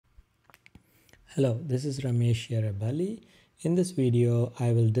Hello, this is Ramesh Yarabali. In this video,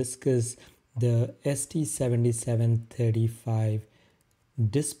 I will discuss the ST7735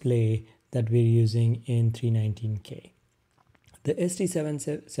 display that we're using in 319K. The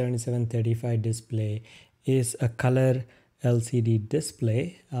ST7735 display is a color LCD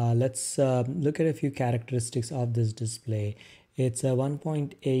display. Let's look at a few characteristics of this display. It's a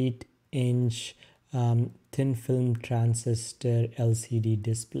 1.8 inch thin film transistor LCD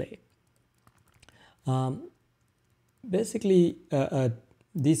display. Basically,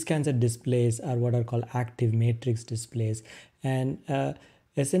 these kinds of displays are what are called active matrix displays, and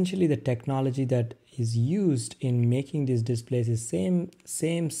essentially the technology that is used in making these displays is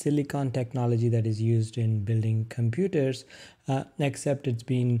same silicon technology that is used in building computers, except it's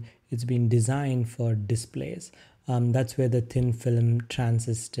been designed for displays. That's where the thin film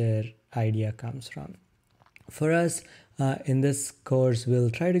transistor idea comes from. For us, in this course, we'll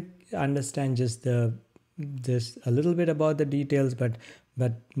try to understand just a little bit about the details, but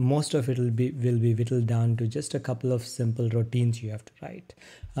most of it will be whittled down to just a couple of simple routines you have to write.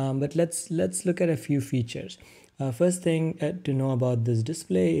 But let's look at a few features. First thing to know about this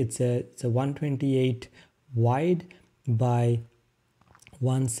display, it's a 128 wide by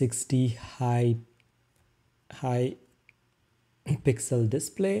 160 high pixel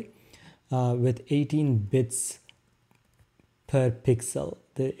display with 18 bits per pixel,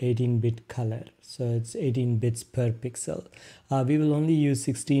 the 18-bit color. So it's 18 bits per pixel. We will only use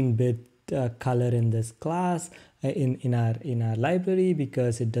 16-bit color in this class in our library,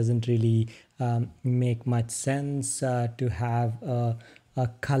 because it doesn't really make much sense to have a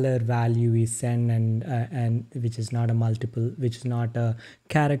color value we send and which is not a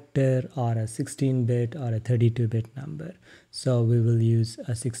character or a 16-bit or a 32-bit number. So we will use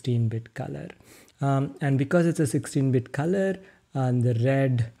a 16-bit color. And because it's a 16-bit color, the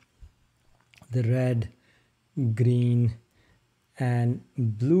red, green, and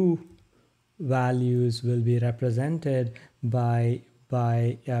blue values will be represented by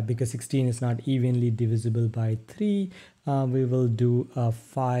because 16 is not evenly divisible by 3. We will do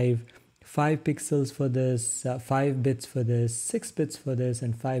 5 pixels for this, 5 bits for this, 6 bits for this,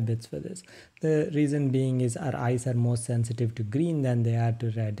 and 5 bits for this. The reason being is our eyes are more sensitive to green than they are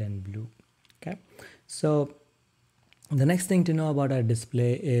to red and blue. Okay, so the next thing to know about our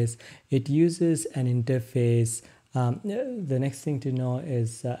display is it uses an interface. The next thing to know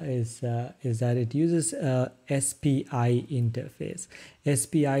is that it uses a SPI interface.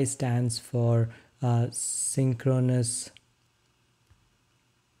 SPI stands for synchronous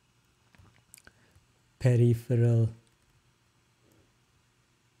peripheral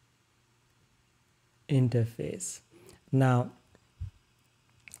interface. Now,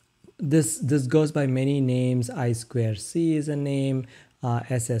 this goes by many names. I2C is a name,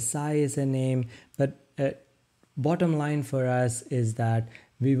 SSI is a name, but bottom line for us is that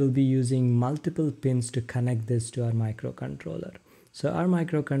we will be using multiple pins to connect this to our microcontroller. So our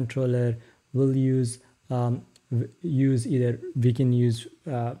microcontroller will use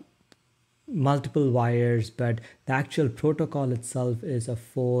multiple wires, but the actual protocol itself is a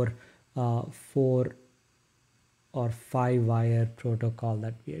 4 or 5 wire protocol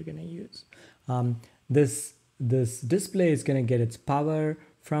that we are going to use. This display is going to get its power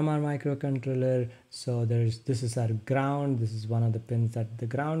from our microcontroller. So this is our ground. This is one of the pins that the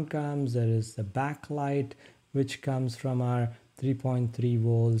ground comes. There is the backlight, which comes from our 3.3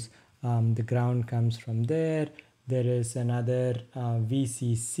 volts. The ground comes from there. There is another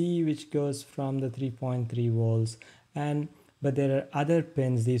VCC which goes from the 3.3 volts, but there are other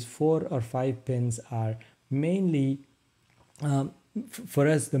pins. These 4 or 5 pins are mainly for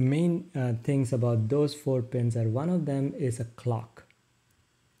us. The main things about those 4 pins are, one of them is a clock.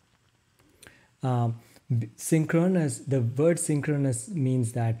 Synchronous, the word synchronous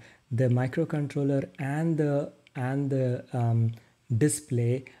means that the microcontroller and the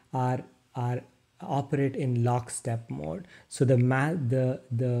display are operate in lockstep mode. So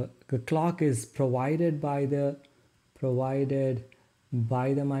the clock is provided by the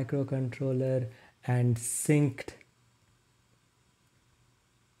microcontroller and synced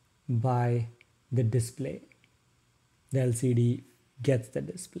by the display. The LCD gets the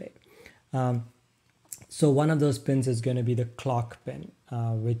display. So one of those pins is going to be the clock pin,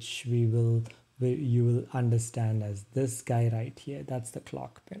 which you will understand as this guy right here. That's the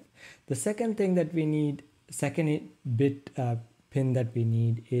clock pin. The second thing that we need, second bit pin that we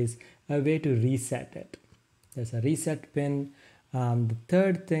need, is a way to reset it. There's a reset pin. The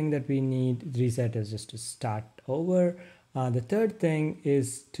third thing that we need, reset is just to start over. The third thing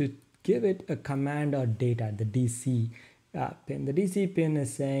is to give it a command or data, the DC pin. The DC pin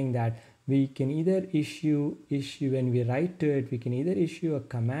is saying that we can either issue when we write to it, we can either issue a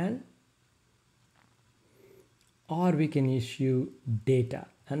command or we can issue data,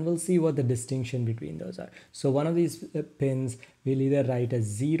 and we'll see what the distinction between those are. So one of these pins, we'll either write a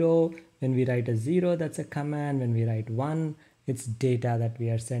 0. When we write a 0, that's a command. When we write 1, it's data that we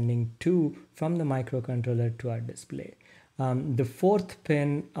are sending to from the microcontroller to our display. The fourth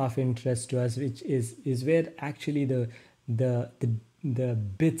pin of interest to us, which is where actually the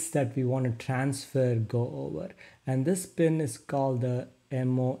bits that we want to transfer go over, and this pin is called the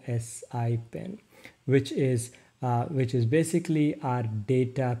MOSI pin, which is basically our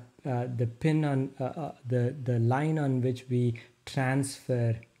data, the pin on the line on which we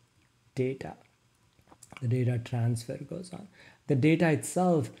transfer data. The data transfer goes on. The data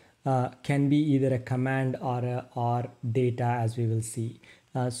itself can be either a command or data, as we will see.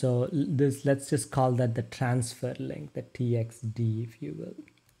 So let's just call that the transfer link, the TXD, if you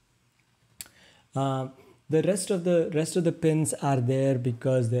will. The rest of the pins are there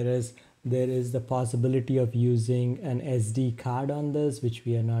because there is the possibility of using an SD card on this, which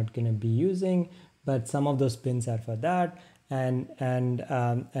we are not going to be using, but some of those pins are for that. And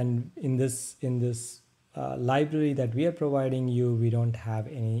in this library that we are providing you, we don't have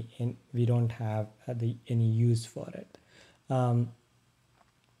any use for it.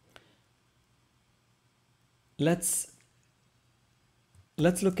 Let's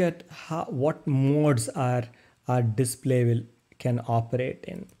look at what modes our display can operate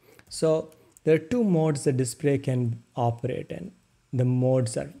in. So there are two modes the display can operate in. The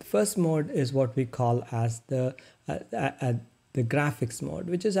modes are, the first mode is what we call as the graphics mode,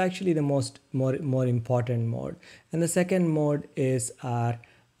 which is actually the more important mode, and the second mode is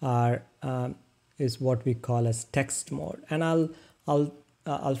is what we call as text mode. And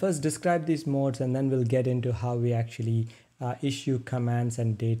I'll first describe these modes, and then we'll get into how we actually issue commands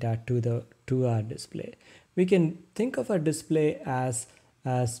and data to our display. We can think of our display as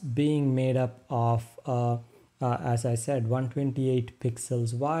being made up of as I said, 128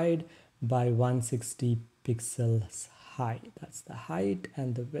 pixels wide by 160 pixels high. That's the height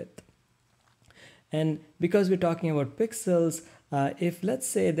and the width. And because we're talking about pixels, if let's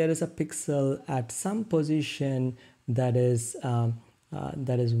say there is a pixel at some position that is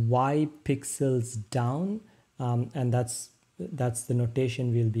y pixels down, and that's the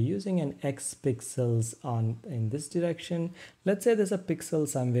notation we'll be using, and x pixels in this direction. Let's say there's a pixel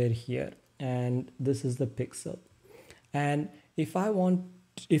somewhere here, and this is the pixel. And if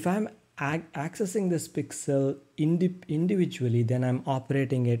I'm accessing this pixel individually, then I'm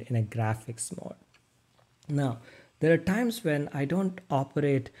operating it in a graphics mode. Now, there are times when I don't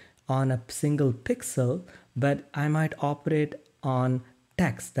operate on a single pixel, but I might operate on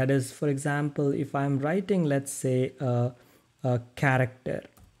text. That is, for example, if I'm writing, let's say, a character.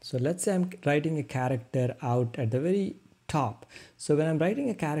 So let's say I'm writing a character out at the very top. So when I'm writing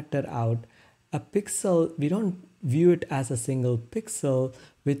a character out, a pixel, we don't view it as a single pixel.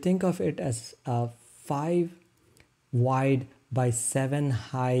 We think of it as a 5 wide by 7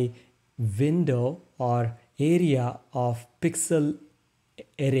 high window or area of pixel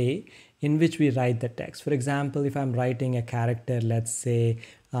array in which we write the text. For example, if I'm writing a character, let's say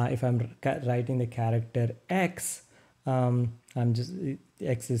if I'm writing the character X,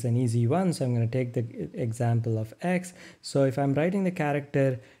 X is an easy one, so I'm going to take the example of X. So if I'm writing the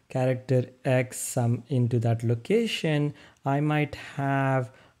character X into that location, I might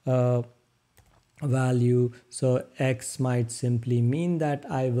have a value. So X might simply mean that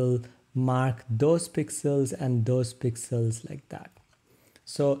I will mark those pixels and those pixels like that.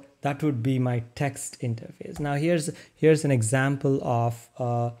 So that would be my text interface. Now here's an example of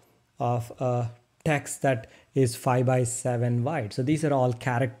text that is 5 by 7 wide. So these are all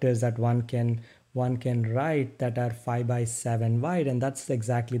characters that one can write that are 5 by 7 wide, and that's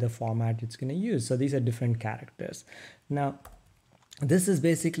exactly the format it's going to use. So these are different characters. Now this is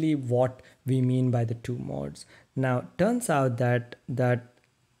basically what we mean by the two modes. Now turns out that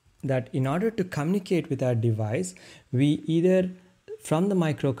in order to communicate with our device, we either from the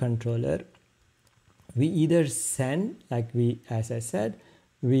microcontroller, we either send, as I said,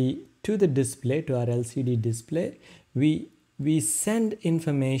 to the display, to our LCD display, we send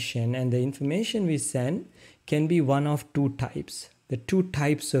information, and the information we send can be one of two types. The two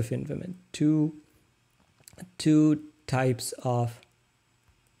types of information, two types of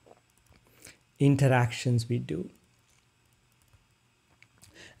interactions we do.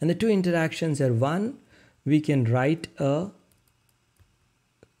 And the two interactions are: one, we can write a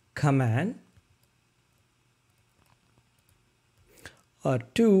command, or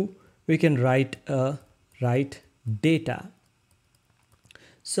two, we can write data.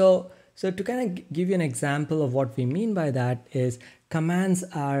 So to kind of give you an example of what we mean by that is commands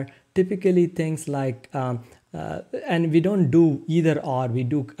are typically things like, and we don't do either or, we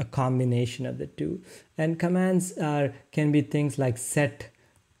do a combination of the two. And commands can be things like set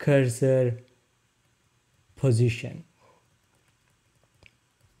cursor position.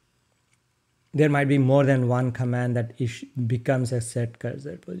 There might be more than one command that becomes a set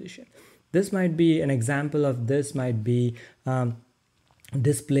cursor position. This might be an example of this might be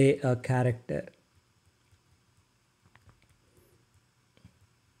display a character,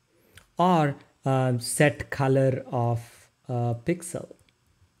 or set color of a pixel.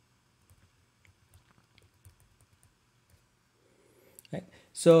 Right.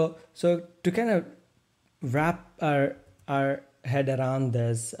 So to kind of wrap our head around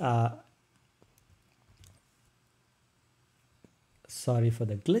this, sorry for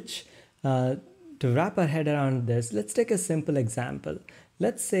the glitch. To wrap our head around this, let's take a simple example.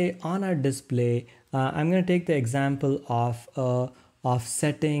 Let's say on our display, I'm going to take the example of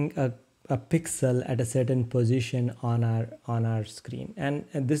setting a pixel at a certain position on our screen, and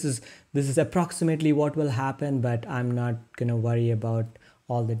this is approximately what will happen, but I'm not going to worry about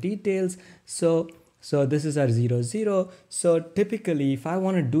all the details. So this is our 0, 0. So typically if I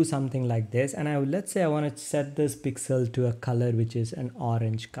want to do something like this, and let's say I want to set this pixel to a color which is an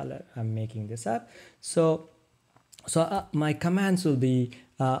orange color, I'm making this up. So my commands will be,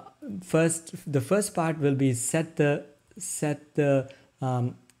 the first part will be set the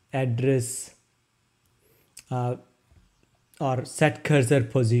address or set cursor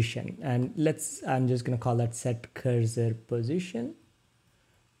position, and I'm just going to call that set cursor position,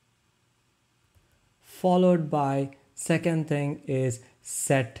 followed by second thing is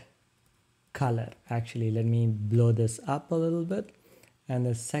set color. Actually, let me blow this up a little bit, and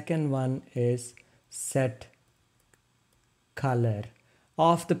the second one is set color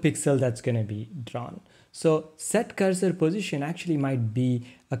of the pixel that's going to be drawn. So set cursor position actually might be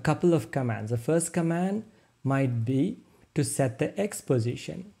a couple of commands. The first command might be to set the X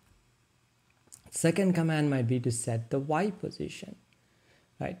position. Second command might be to set the Y position,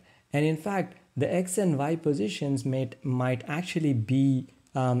 right? And in fact, the X and Y positions might actually be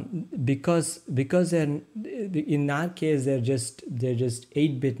because they're, in our case they're just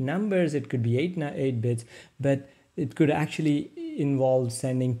 8-bit numbers. It could be 8 bits, but it could actually involve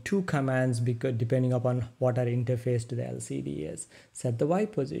sending two commands because depending upon what our interface to the LCD is. Set the Y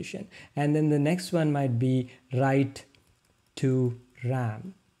position, and then the next one might be write to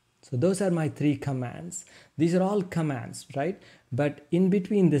RAM. So those are my three commands. These are all commands, right? But in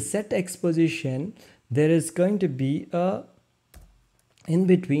between the set X position, there is going to be a, in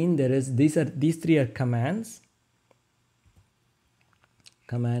between there is, these three are commands,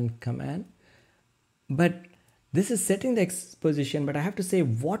 command, but this is setting the X position, but I have to say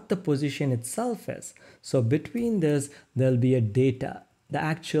what the position itself is. So between this, there'll be a data, the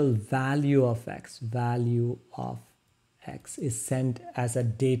actual value of X is sent as a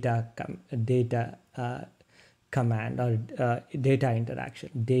data command or data interaction,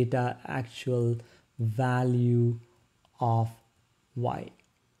 data actual value of Y,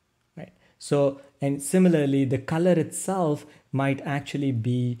 right? So, and similarly, the color itself might actually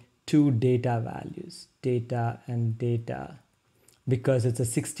be two data values, data and data, because it's a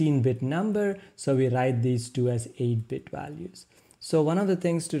 16-bit number. So we write these two as 8-bit values. So one of the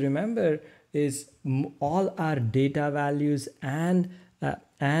things to remember is all our data values and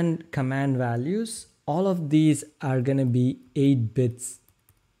command values, all of these are going to be 8 bits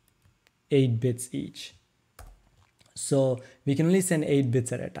each. So we can only send 8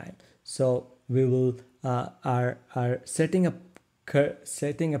 bits at a time. So we will our setting a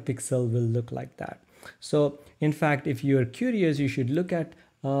pixel will look like that. So in fact, if you are curious, you should look at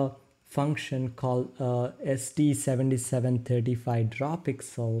a function called ST7735 draw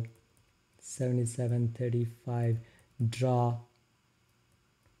pixel, 7735 draw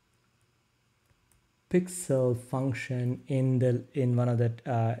pixel function in one of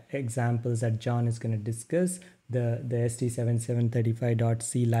the examples that John is going to discuss, the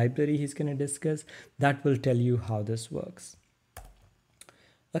ST7735.c library he's going to discuss. That will tell you how this works.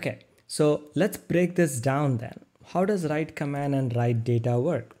 Okay, so let's break this down then. How does write command and write data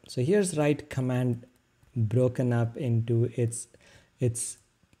work? So here's write command broken up into its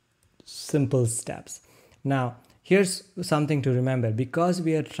simple steps. Now here's something to remember, because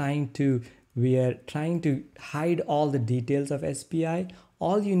we are trying to hide all the details of SPI.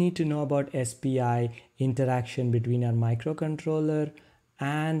 All you need to know about SPI interaction between our microcontroller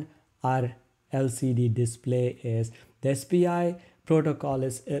and our LCD display is the SPI protocol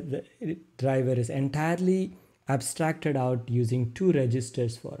is the driver is entirely abstracted out using two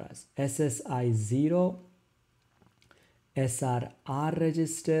registers for us, SSI0 SRR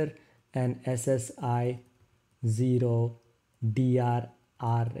register and SSI0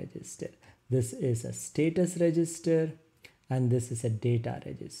 DRR register. This is a status register and this is a data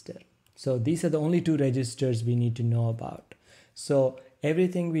register. So these are the only two registers we need to know about. So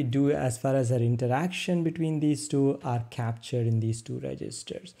everything we do as far as our interaction between these two are captured in these two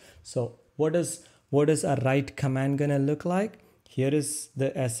registers. So what is a write command gonna look like? Here is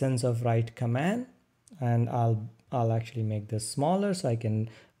the essence of write command, and I'll actually make this smaller so I can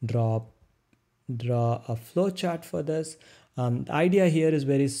draw a flow chart for this. The idea here is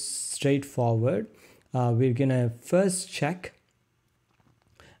very straightforward. We're gonna first check,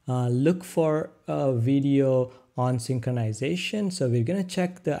 look for a video on synchronization. So we're gonna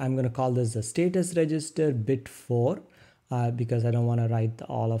check I'm gonna call this the status register bit 4 because I don't want to write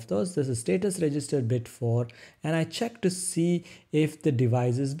all of those. This is status register bit 4, and I check to see if the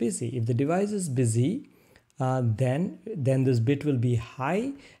device is busy. If the device is busy, then this bit will be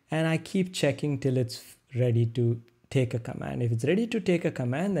high, and I keep checking till it's ready to take a command. If it's ready to take a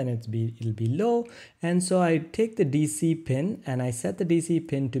command, then it'll be low, and so I take the DC pin and I set the DC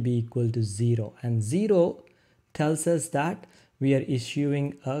pin to be equal to 0, and 0 tells us that we are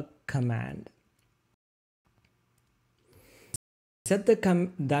issuing a command. Set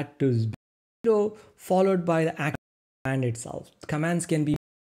that to 0 followed by the actual command itself. Commands can be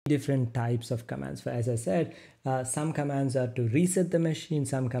different types of commands. As I said, some commands are to reset the machine,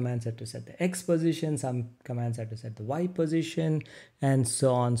 some commands are to set the X position, some commands are to set the Y position, and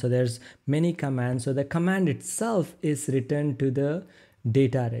so on. So there's many commands. So the command itself is returned to the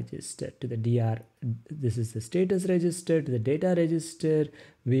data register, to the DR. This is the status register. To the data register,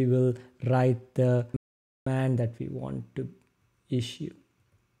 we will write the command that we want to issue.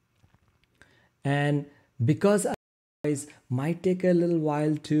 And because guys might take a little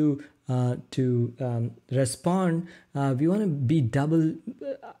while to respond, we want to be double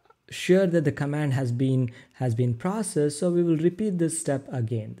sure that the command has been processed. So we will repeat this step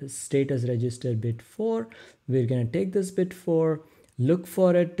again. This status register bit 4, we're going to take this bit 4, look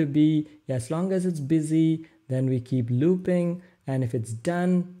for it to be, as long as it's busy, then we keep looping, and if it's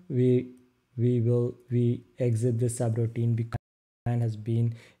done, we exit the subroutine because the command has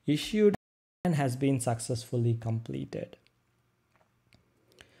been issued and has been successfully completed.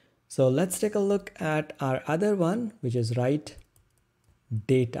 So let's take a look at our other one, which is write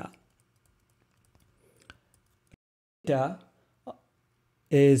data. Data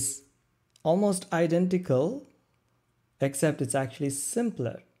is almost identical, except it's actually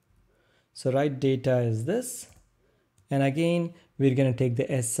simpler. So write data is this, and again we're going to take the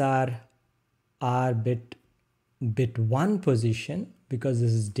SRR bit 1 position because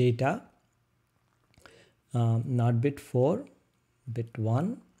this is data, not bit 4, bit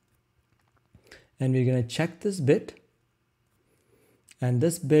 1, and we're going to check this bit, and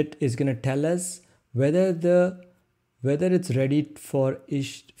this bit is going to tell us whether it's ready for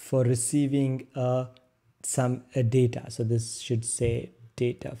receiving some data. So this should say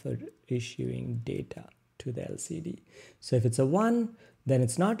data, for issuing data to the LCD. So if it's a 1, then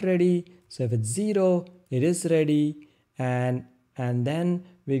it's not ready. So if it's 0, it is ready, and then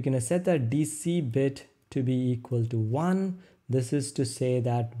we're going to set that DC bit to be equal to 1. This is to say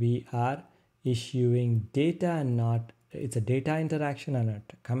that we are issuing data and not, it's a data interaction and not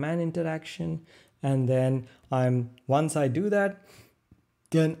a command interaction. And then once I do that,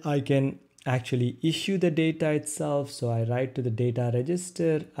 then I can actually issue the data itself. So I write to the data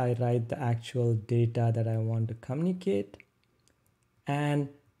register, I write the actual data that I want to communicate, and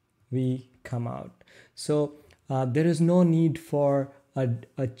we come out. So there is no need for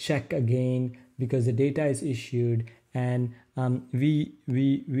a check again because the data is issued, and we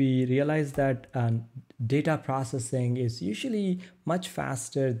realize that data processing is usually much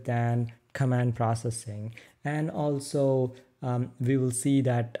faster than command processing, and also we will see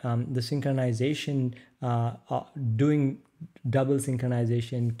that the synchronization, doing double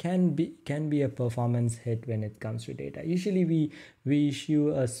synchronization can be a performance hit when it comes to data. Usually we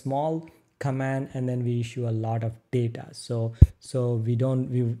issue a small command and then we issue a lot of data, so we don't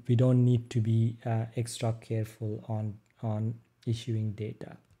need to be extra careful on issuing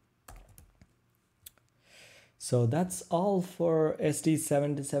data. So that's all for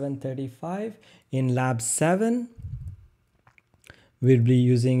ST7735. In lab 7, we'll be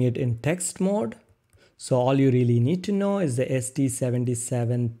using it in text mode. So all you really need to know is the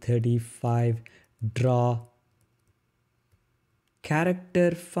ST7735 draw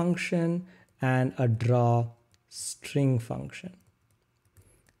character function and a draw string function.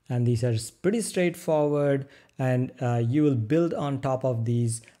 and these are pretty straightforward, and you will build on top of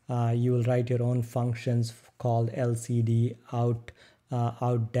these. You will write your own functions called LCD out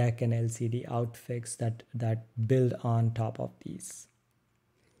deck and LCD out fix that build on top of these.